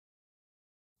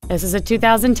This is a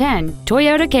 2010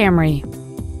 Toyota Camry.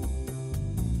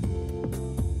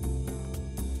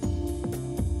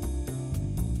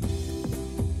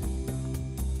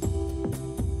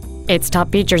 Its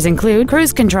top features include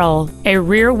cruise control, a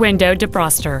rear window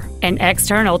defroster, an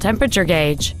external temperature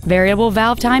gauge, variable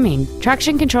valve timing,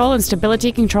 traction control and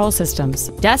stability control systems,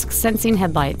 dusk sensing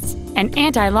headlights, an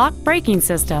anti-lock braking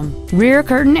system, rear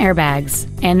curtain airbags,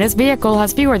 and this vehicle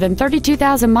has fewer than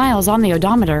 32,000 miles on the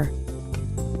odometer.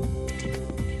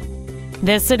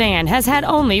 This sedan has had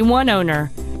only one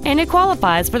owner, and it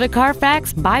qualifies for the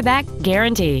Carfax buyback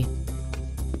guarantee.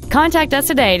 Contact us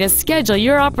today to schedule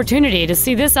your opportunity to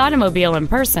see this automobile in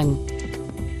person.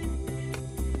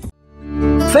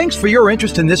 Thanks for your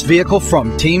interest in this vehicle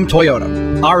from Team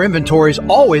Toyota. Our inventory is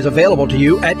always available to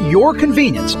you at your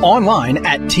convenience online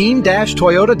at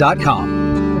team-toyota.com.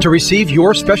 To receive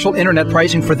your special internet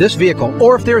pricing for this vehicle,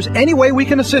 or if there's any way we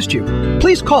can assist you,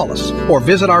 please call us or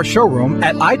visit our showroom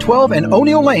at I-12 and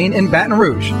O'Neill Lane in Baton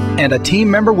Rouge, and a team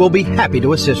member will be happy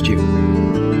to assist you.